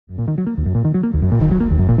My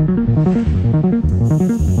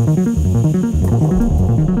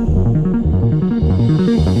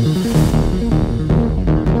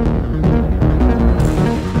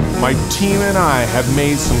team and I have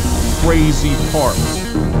made some crazy parts,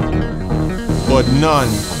 but none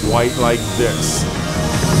quite like this.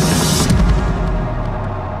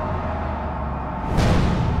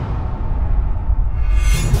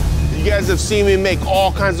 You guys have seen me make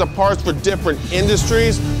all kinds of parts for different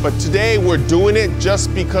industries, but today we're doing it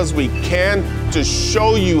just because we can, to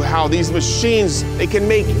show you how these machines, they can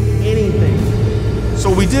make anything.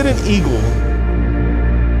 So we did an eagle.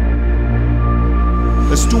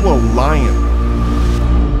 Let's do a lion.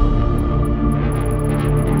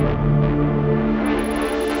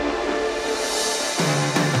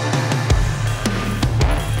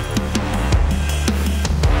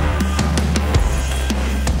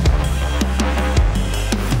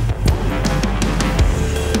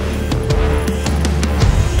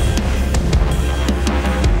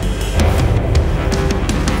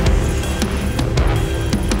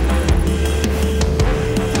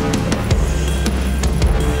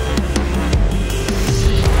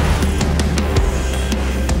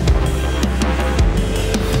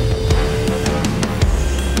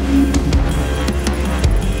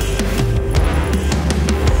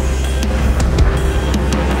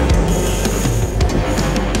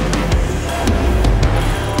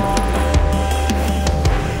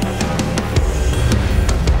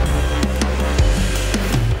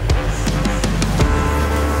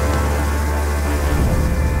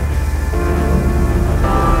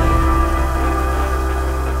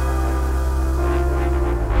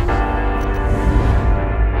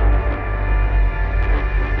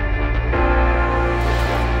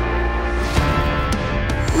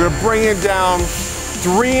 We're gonna bring it down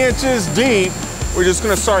 3 inches deep. We're just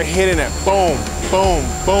gonna start hitting it. Boom, boom,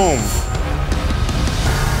 boom.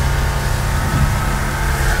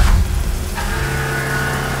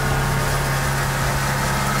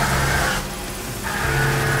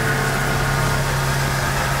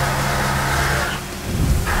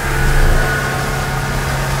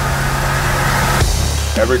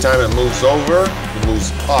 Every time it moves over, it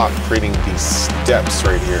moves up, creating these steps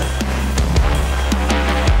right here.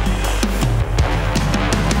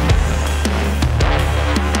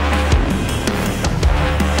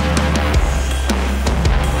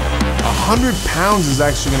 £100 is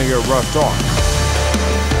actually going to get roughed off.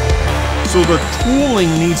 So the tooling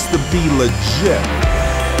needs to be legit.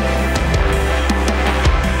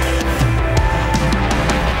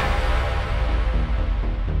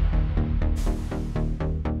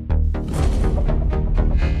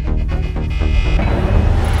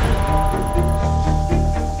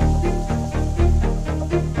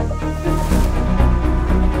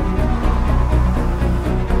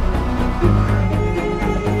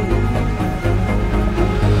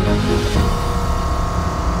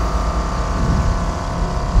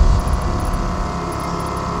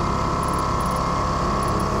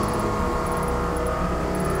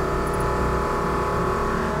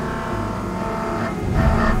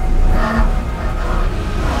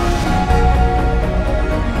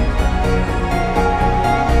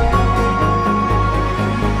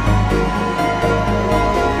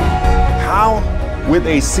 With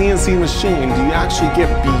a CNC machine, do you actually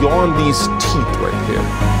get beyond these teeth right here?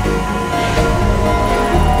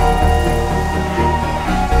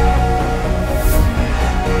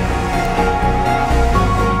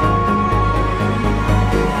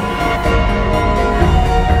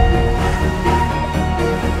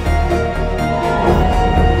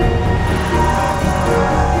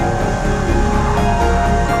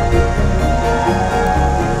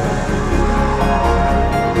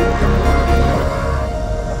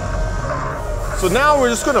 So now we're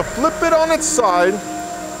just gonna flip it on its side.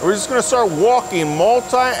 And we're just gonna start walking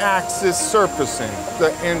multi-axis surfacing the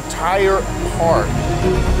entire part.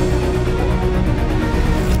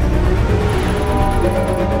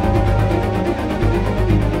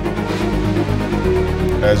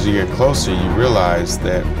 As you get closer, you realize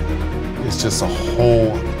that it's just a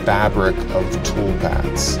whole fabric of tool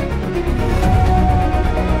paths.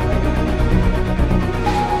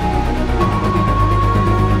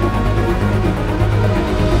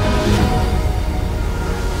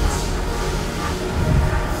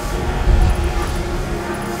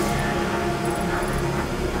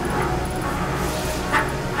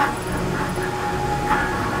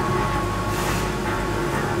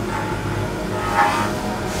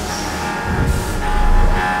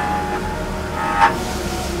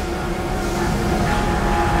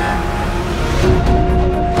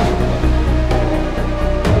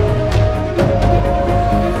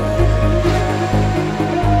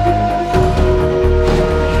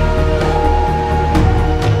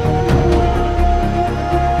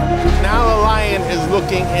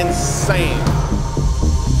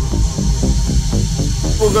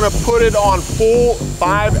 gonna put it on full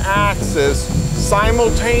 5-axis,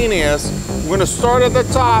 simultaneous. We're gonna start at the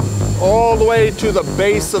top all the way to the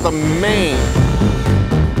base of the main.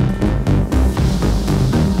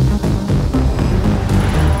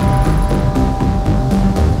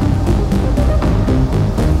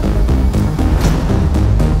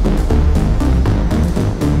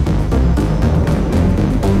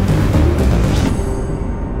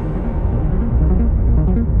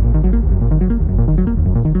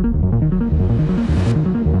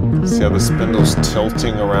 See how the spindle's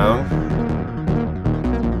tilting around?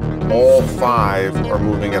 All 5 are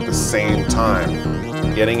moving at the same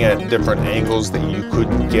time, getting at different angles that you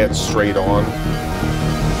couldn't get straight on.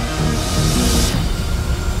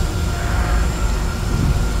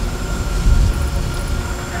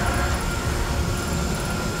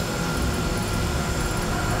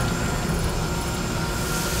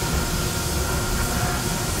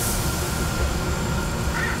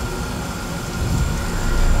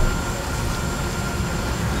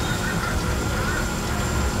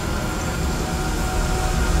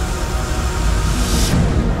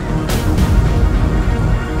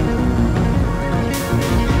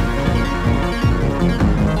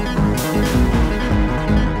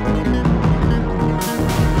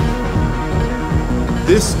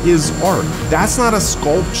 This is art. That's not a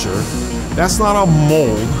sculpture. That's not a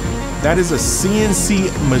mold. That is a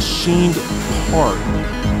CNC machined part.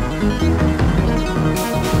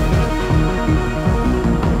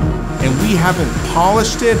 And we haven't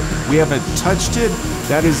polished it. We haven't touched it.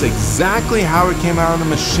 That is exactly how it came out of the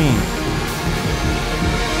machine.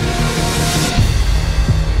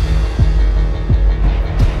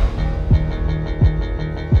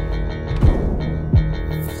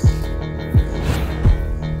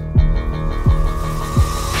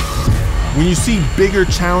 When you see bigger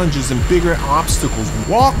challenges and bigger obstacles,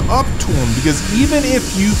 walk up to them, because even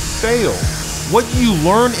if you fail, what you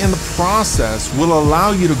learn in the process will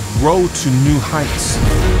allow you to grow to new heights.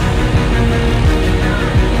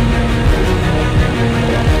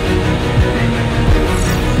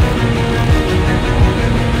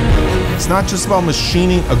 It's not just about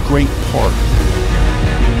machining a great part.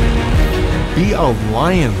 Be a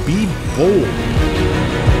lion, be bold.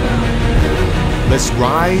 Let's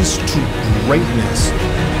rise to greatness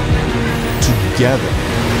together.